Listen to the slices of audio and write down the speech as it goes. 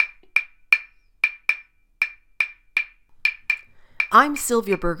I'm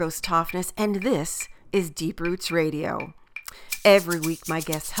Sylvia Burgos Toffness, and this is Deep Roots Radio. Every week, my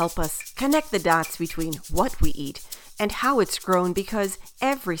guests help us connect the dots between what we eat and how it's grown, because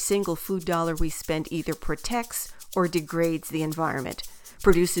every single food dollar we spend either protects or degrades the environment,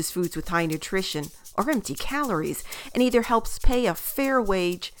 produces foods with high nutrition or empty calories, and either helps pay a fair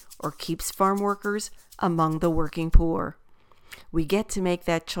wage or keeps farm workers among the working poor. We get to make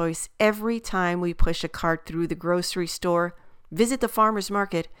that choice every time we push a cart through the grocery store, visit the farmer's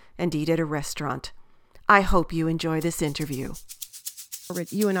market, and eat at a restaurant. I hope you enjoy this interview.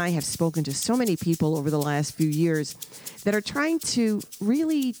 You and I have spoken to so many people over the last few years that are trying to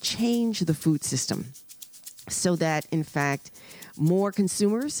really change the food system so that, in fact, more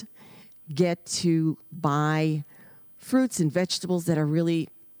consumers get to buy fruits and vegetables that are really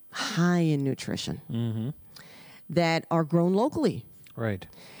high in nutrition, that are grown locally. Right.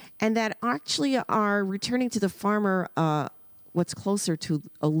 And that actually are returning to the farmer what's closer to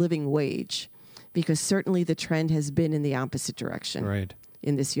a living wage, because certainly the trend has been in the opposite direction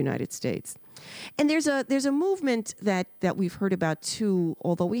in this United States. And there's a movement that we've heard about too,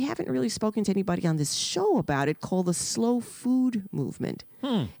 although we haven't really spoken to anybody on this show about it, called the slow food movement.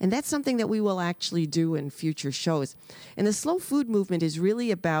 And that's something that we will actually do in future shows. And the slow food movement is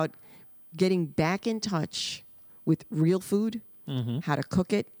really about getting back in touch with real food, how to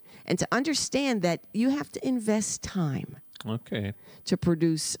cook it, and to understand that you have to invest time to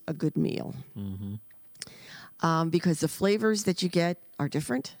produce a good meal. Because the flavors that you get are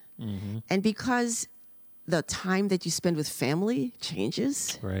different, and because the time that you spend with family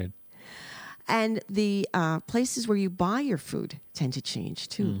changes. Right. And the places where you buy your food tend to change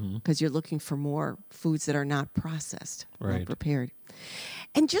too, because you're looking for more foods that are not processed, not prepared.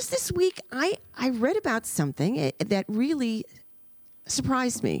 And just this week, I read about something that really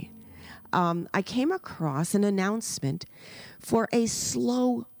surprised me. I came across an announcement for a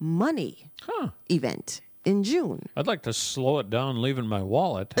Slow Money event in June. I'd like to slow it down leaving my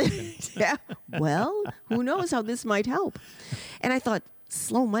wallet. Yeah. Well, who knows how this might help. And I thought,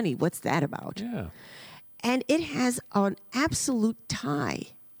 slow money, what's that about? Yeah. And it has an absolute tie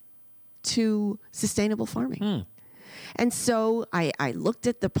to sustainable farming. And so I looked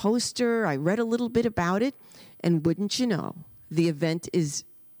at the poster, I read a little bit about it, and wouldn't you know, the event is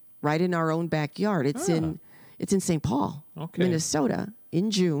right in our own backyard. It's in St. Paul, Minnesota, in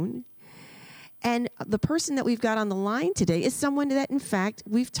June. And the person that we've got on the line today is someone that, in fact,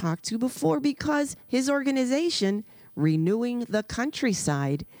 we've talked to before, because his organization, Renewing the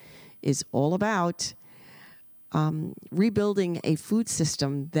Countryside, is all about rebuilding a food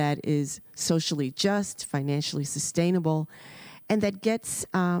system that is socially just, financially sustainable, and that gets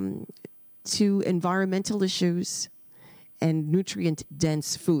to environmental issues and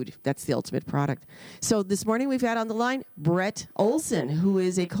nutrient-dense food. That's the ultimate product. So this morning we've had on the line Brett Olson, who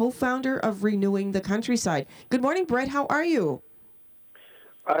is a co-founder of Renewing the Countryside. Good morning, Brett. How are you?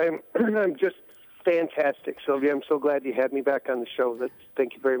 I'm just fantastic, Sylvia. I'm so glad you had me back on the show.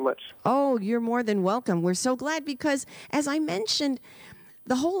 Thank you very much. Oh, you're more than welcome. We're so glad because, as I mentioned,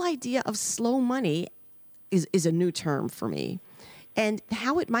 the whole idea of slow money is a new term for me. And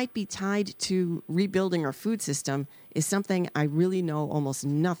how it might be tied to rebuilding our food system is something I really know almost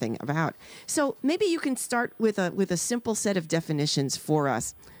nothing about. So maybe you can start with a simple set of definitions for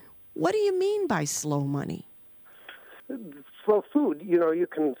us. What do you mean by slow money? Slow food, you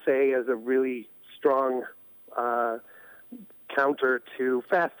can say, as a really strong counter to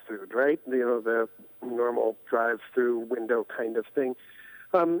fast food, right? The normal drive-through window kind of thing.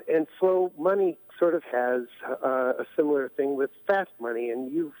 And slow money sort of has a similar thing with fast money.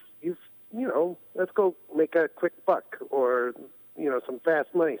 And you've let's go make a quick buck, or some fast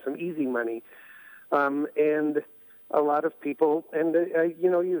money, some easy money. And a lot of people, and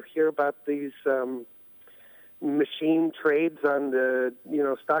you hear about these machine trades on the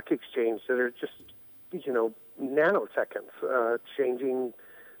stock exchange that are just nanoseconds, changing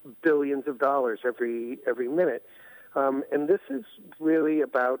billions of dollars every minute. And this is really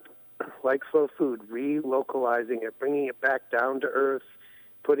about, like slow food, relocalizing it, bringing it back down to earth,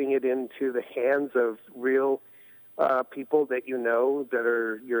 putting it into the hands of real people that that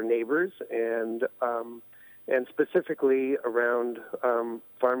are your neighbors, and specifically around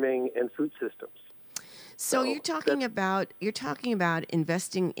farming and food systems. So you're talking about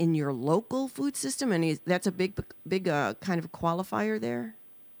investing in your local food system, and that's a big kind of qualifier there.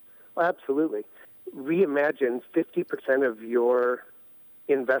 Absolutely. Reimagine 50% of your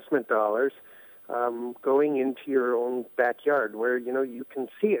investment dollars going into your own backyard, where you can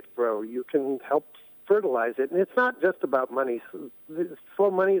see it grow, you can help fertilize it, and it's not just about money.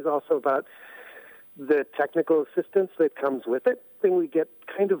 Slow money is also about the technical assistance that comes with it. something we get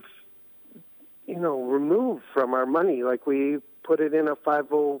kind of, removed from our money. Like we put it in a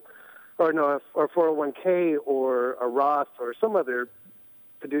 401k or a Roth or some other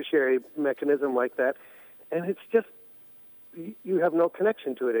fiduciary mechanism like that. And it's just, you have no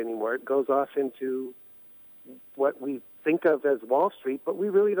connection to it anymore. It goes off into what we think of as Wall Street, but we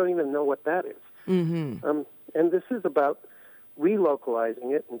really don't even know what that is. Mm-hmm. And this is about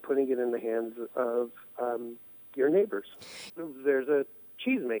relocalizing it and putting it in the hands of your neighbors. There's a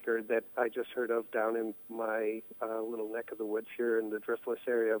cheesemaker that I just heard of down in my little neck of the woods here in the Driftless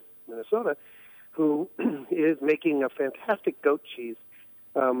area of Minnesota, who is making a fantastic goat cheese,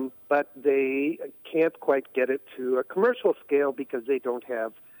 but they can't quite get it to a commercial scale because they don't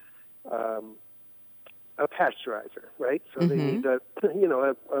have a pasteurizer, right? So they need a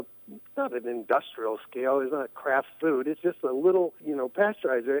not an industrial scale. It's not craft food. It's just a little,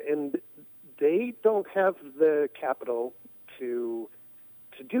 pasteurizer, and they don't have the capital to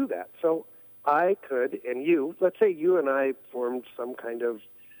do that. So I could, and let's say you and I formed some kind of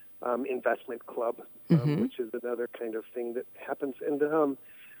investment club, which is another kind of thing that happens, and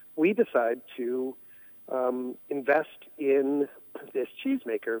we decide to invest in this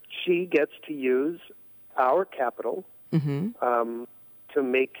cheesemaker. She gets to use our capital to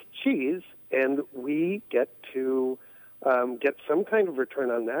make cheese, and we get to get some kind of return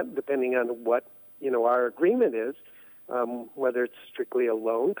on that, depending on what our agreement is, whether it's strictly a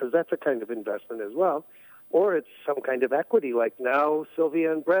loan, because that's a kind of investment as well, or it's some kind of equity. Like now,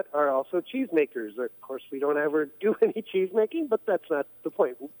 Sylvia and Brett are also cheesemakers. Of course, we don't ever do any cheese making, but that's not the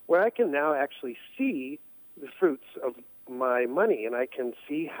point. Where I can now actually see the fruits of my money, and I can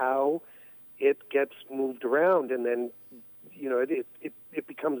see how it gets moved around, and then it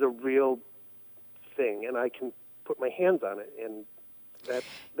becomes a real thing, and I can put my hands on it, and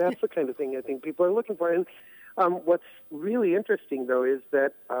that's the kind of thing I think people are looking for. And what's really interesting, though, is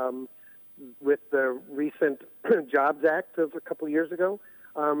that with the recent Jobs Act of a couple of years ago,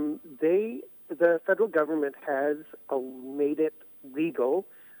 the federal government has made it legal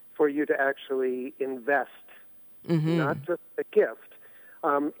for you to actually invest, not just a gift.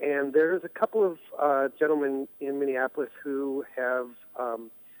 And there's a couple of gentlemen in Minneapolis who have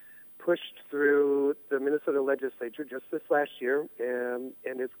pushed through the Minnesota legislature just this last year, and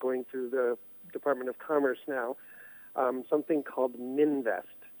it's going through the Department of Commerce now, something called MinVest.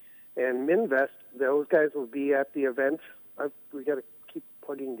 And MinVest, those guys will be at the event. We got to keep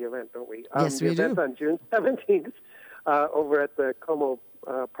plugging the event, don't we? Yes, we do. The event's on June 17th over at the Como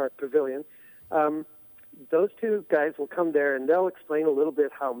Park Pavilion. Those two guys will come there, and they'll explain a little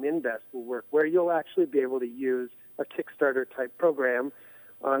bit how MinVest will work, where you'll actually be able to use a Kickstarter-type program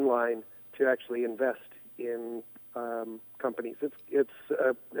online to actually invest in companies. It's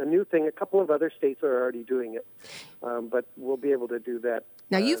a new thing. A couple of other states are already doing it, but we'll be able to do that.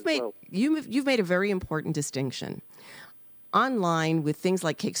 Now you've made a very important distinction. Online with things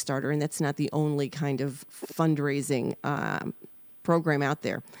like Kickstarter, and that's not the only kind of fundraising program out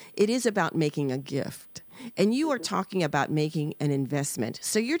there. It is about making a gift. And you are talking about making an investment.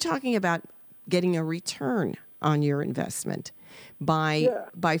 So you're talking about getting a return on your investment by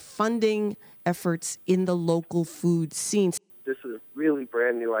funding efforts in the local food scene. This is a really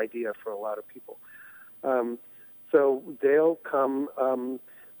brand new idea for a lot of people. So they'll come.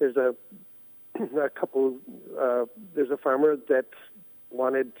 There's a couple. There's a farmer that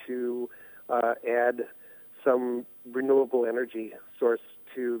wanted to add some renewable energy source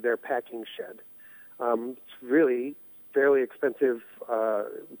to their packing shed. It's really fairly expensive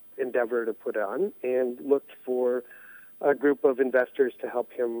endeavor to put on, and looked for a group of investors to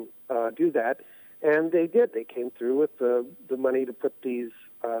help him do that. And they did. They came through with the money to put these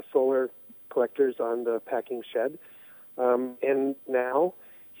solar collectors on the packing shed. And now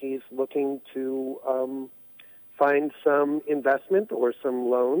he's looking to find some investment or some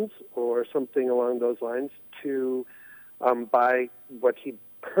loans or something along those lines to buy what he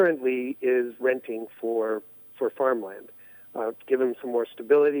currently is renting for farmland. Give him some more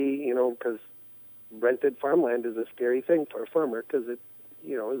stability, because rented farmland is a scary thing for a farmer because it,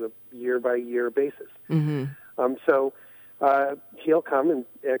 is a year-by-year basis. So he'll come and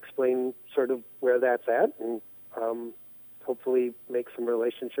explain sort of where that's at, and hopefully make some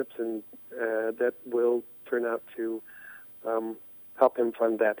relationships and that will turn out to help him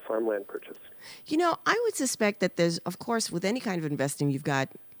fund that farmland purchase. I would suspect that there's, of course, with any kind of investing, you've got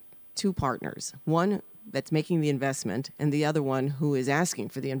two partners. One that's making the investment, and the other one who is asking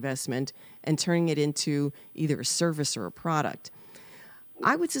for the investment and turning it into either a service or a product.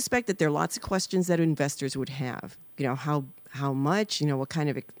 I would suspect that there are lots of questions that investors would have. How much, what kind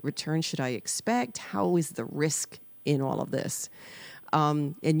of return should I expect? How is the risk in all of this.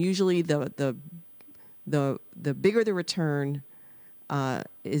 And usually the bigger the return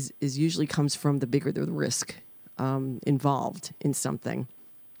is usually comes from the bigger the risk involved in something.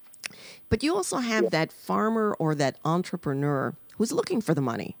 But you also have that farmer or that entrepreneur who's looking for the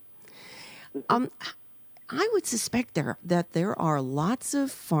money. I would suspect that there are lots of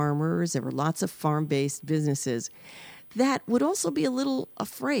farmers, there are lots of farm-based businesses that would also be a little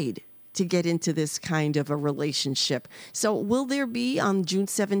afraid to get into this kind of a relationship. So will there be on June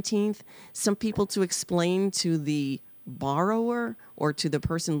 17th some people to explain to the borrower or to the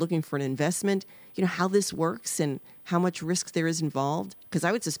person looking for an investment, how this works and how much risk there is involved? Because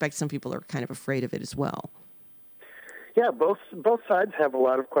I would suspect some people are kind of afraid of it as well. Yeah, both sides have a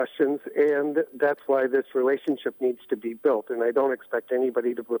lot of questions, and that's why this relationship needs to be built. And I don't expect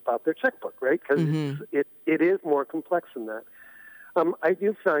anybody to whip out their checkbook, right? Because it is more complex than that. I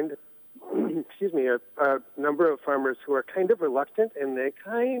do find, a number of farmers who are kind of reluctant, and they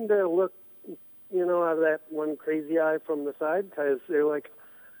kind of look, out of that one crazy eye from the side, because they're like,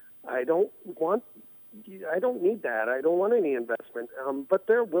 I don't need that. I don't want any investment. But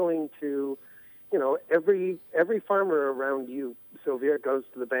they're willing to. Every farmer around you, Sylvia, goes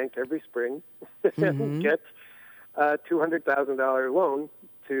to the bank every spring and gets a $200,000 loan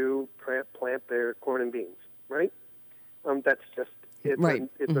to plant their corn and beans, right? That's just,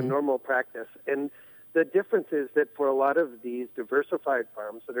 it's a normal practice. And the difference is that for a lot of these diversified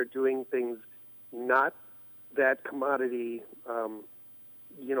farms that are doing things not that commodity,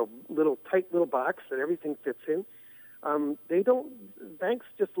 tight little box that everything fits in, banks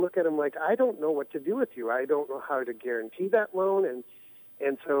just look at them like, I don't know what to do with you. I don't know how to guarantee that loan.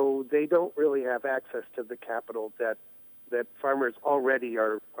 And so they don't really have access to the capital that farmers already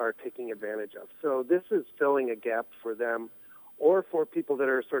are taking advantage of. So this is filling a gap for them or for people that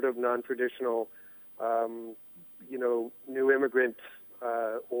are sort of non-traditional, new immigrants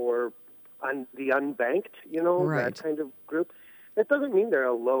or the unbanked, that kind of group. It doesn't mean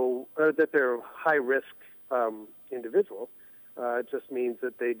they're that they're high risk individual. It just means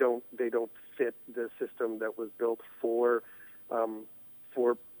that they don't fit the system that was built for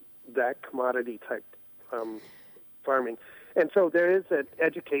that commodity type farming. And so there is an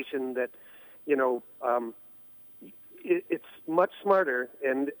education that it's much smarter.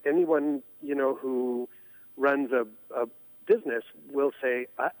 And anyone who runs a business will say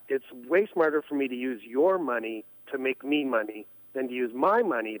it's way smarter for me to use your money to make me money than to use my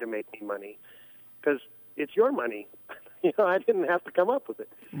money to make me money, because it's your money. I didn't have to come up with it.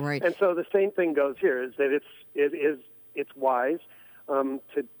 Right. And so the same thing goes here: is that it's wise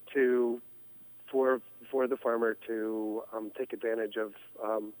for the farmer to take advantage of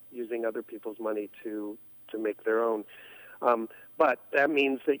using other people's money to make their own. But that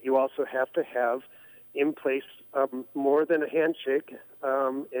means that you also have to have in place more than a handshake,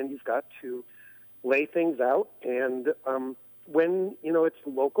 and you've got to lay things out. And when it's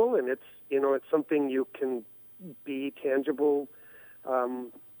local and it's something you can be tangible,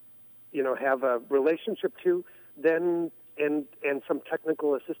 have a relationship to, then and some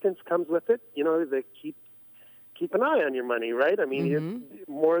technical assistance comes with it. They keep an eye on your money, right? I mean, it's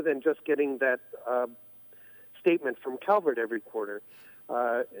more than just getting that statement from Calvert every quarter.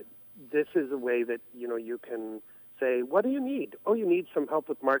 This is a way that you can say, what do you need? Oh, you need some help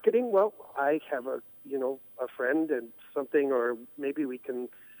with marketing? Well, I have a friend and something, or maybe we can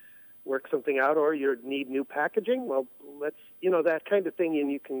work something out, or you need new packaging. Well, let's, that kind of thing,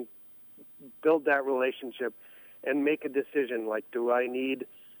 and you can build that relationship and make a decision like, do I need,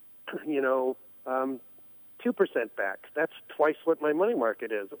 2% back? That's twice what my money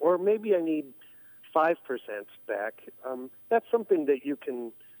market is. Or maybe I need 5% back. That's something that you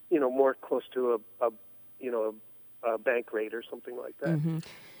can, more close to a bank rate or something like that.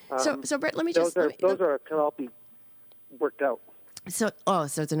 Mm-hmm. So Brett, let me those just... can all be worked out. So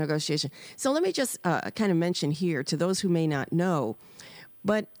it's a negotiation. So let me just kind of mention here to those who may not know,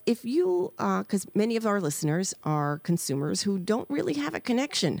 but if you, because many of our listeners are consumers who don't really have a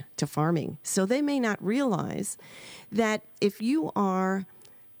connection to farming, so they may not realize that if you are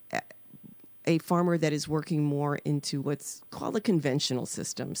a farmer that is working more into what's called a conventional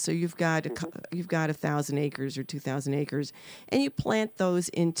system, so you've got 1,000 acres or 2,000 acres, and you plant those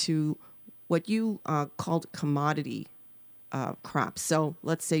into what you called commodity crops. So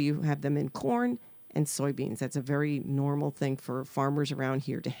let's say you have them in corn and soybeans. That's a very normal thing for farmers around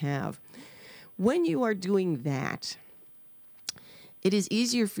here to have. When you are doing that, it is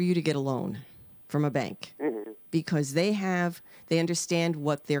easier for you to get a loan from a bank because they understand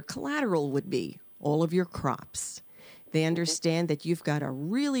what their collateral would be, all of your crops. They understand that you've got a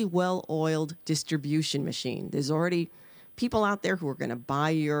really well-oiled distribution machine. There's already people out there who are going to buy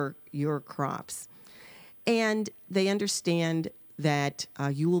your crops. And they understand that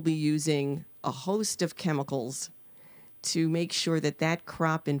you will be using a host of chemicals to make sure that that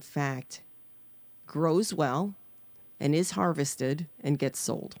crop, in fact, grows well and is harvested and gets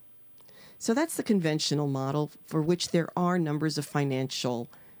sold. So that's the conventional model for which there are numbers of financial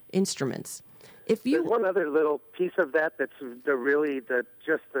instruments. There's one other little piece of that that's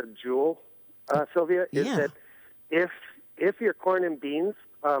just the jewel, Sylvia, is that if your corn and beans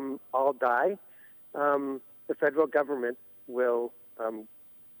all die, the federal government will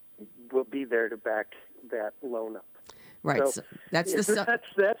be there to back that loan up. Right. So that's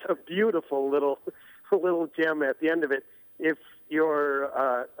a beautiful little gem at the end of it. If your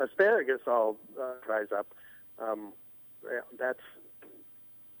asparagus all dries up, that's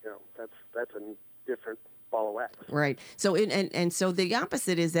a different ball of wax. Right. So so the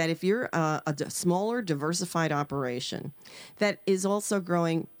opposite is that if you're a smaller, diversified operation that is also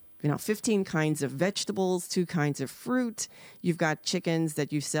growing 15 kinds of vegetables, 2 kinds of fruit. You've got chickens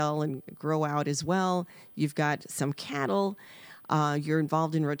that you sell and grow out as well. You've got some cattle. You're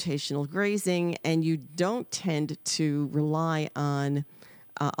involved in rotational grazing, and you don't tend to rely on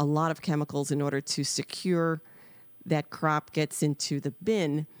a lot of chemicals in order to secure that crop gets into the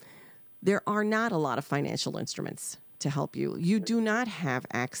bin. There are not a lot of financial instruments to help you. You do not have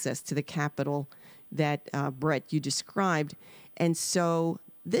access to the capital that, Brett, you described. And so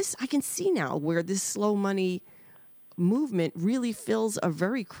I can see now where this slow money movement really fills a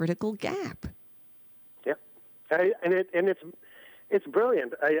very critical gap. Yeah, it's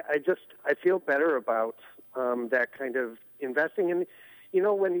brilliant. I feel better about that kind of investing. And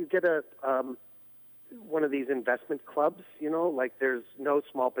when you get one of these investment clubs, like there's No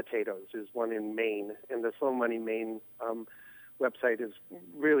Small Potatoes is one in Maine, and the Slow Money Maine website is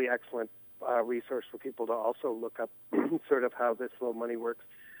really excellent resource for people to also look up sort of how this slow money works.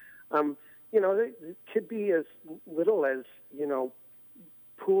 It could be as little as,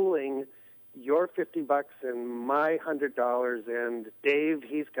 pooling your $50 and my $100, and Dave,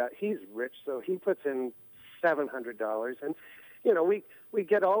 he's rich, so he puts in $700, and we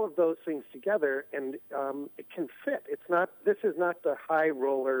get all of those things together, and it can fit. This is not the high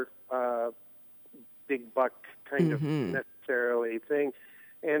roller, big buck kind of necessarily thing,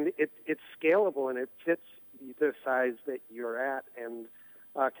 and it's scalable, and it fits the size that you're at, and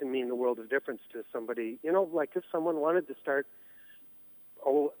can mean the world of difference to somebody. Like if someone wanted to start,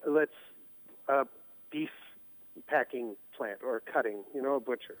 beef packing plant or cutting, a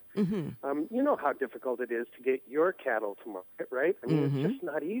butcher. How difficult it is to get your cattle to market, right? I mean, it's just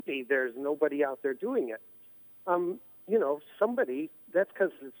not easy. There's nobody out there doing it. Somebody, that's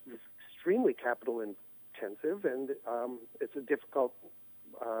because it's extremely capital intensive, and it's a difficult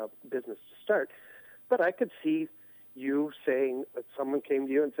business to start. But I could see you saying that someone came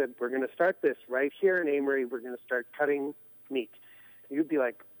to you and said, we're going to start this right here in Amory. We're going to start cutting meat. You'd be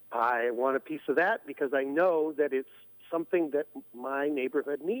like, I want a piece of that because I know that it's something that my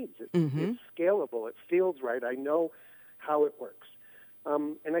neighborhood needs. It's scalable. It feels right. I know how it works.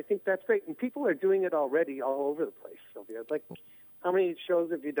 And I think that's great. And people are doing it already all over the place, Sylvia. Like, how many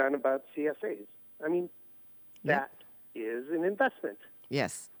shows have you done about CSAs? I mean, that is an investment.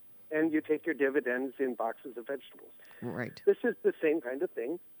 Yes. And you take your dividends in boxes of vegetables. Right. This is the same kind of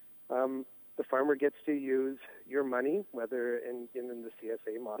thing. The farmer gets to use your money, whether in the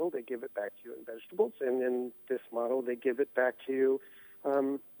CSA model, they give it back to you in vegetables, and in this model, they give it back to you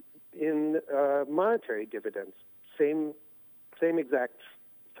in monetary dividends. Same exact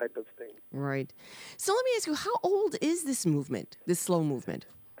type of thing. Right. So let me ask you, how old is this movement, this slow movement?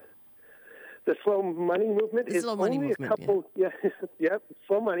 The slow money movement is only a couple.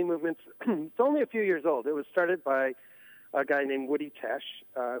 Slow money movements. It's only a few years old. It was started by a guy named Woody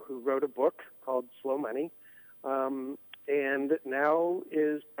Tesh, who wrote a book called Slow Money, and now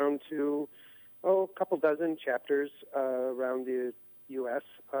is down to a couple dozen chapters around the U.S.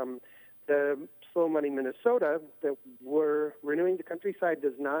 The Slow Money Minnesota that we're renewing the countryside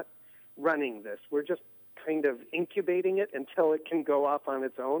is not running this. We're just kind of incubating it until it can go off on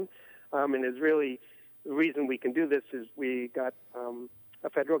its own. And is really the reason we can do this is we got a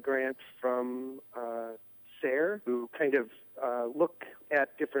federal grant from SARE, who kind of look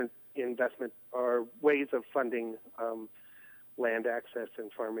at different investment or ways of funding land access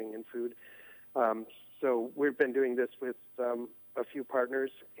and farming and food. So we've been doing this with a few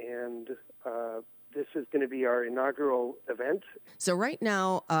partners, and this is going to be our inaugural event. So right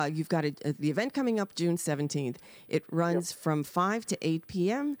now, you've got the event coming up June 17th. It runs from 5 to 8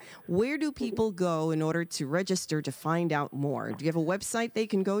 p.m. Where do people go in order to register to find out more? Do you have a website they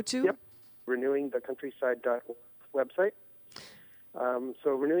can go to? Yep, renewingthecountryside.org website. So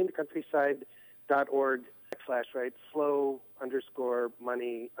renewingthecountryside.org /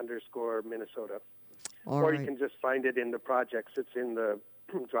 slow_money_Minnesota. Or you can just find it in the projects. It's in the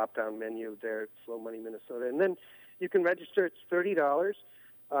drop-down menu there, Slow Money Minnesota. And then you can register. It's $30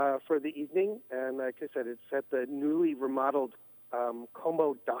 for the evening. And like I said, it's at the newly remodeled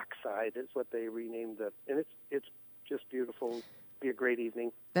Como Dockside is what they renamed it. And it's just beautiful. It'll be a great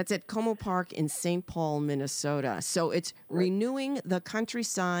evening. That's at Como Park in St. Paul, Minnesota. So it's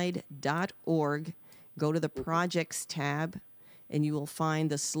renewingthecountryside.org. Go to the projects tab, and you will find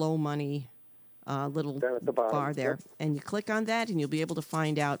the Slow Money little down at the bottom, bar there. Yep. And you click on that, and you'll be able to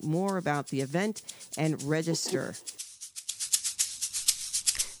find out more about the event and register.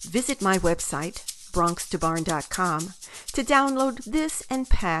 Visit my website, bronxtobarn.com, to download this and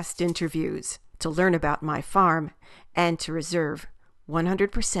past interviews, to learn about my farm, and to reserve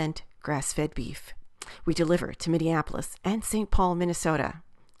 100% grass-fed beef. We deliver to Minneapolis and St. Paul, Minnesota.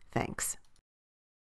 Thanks.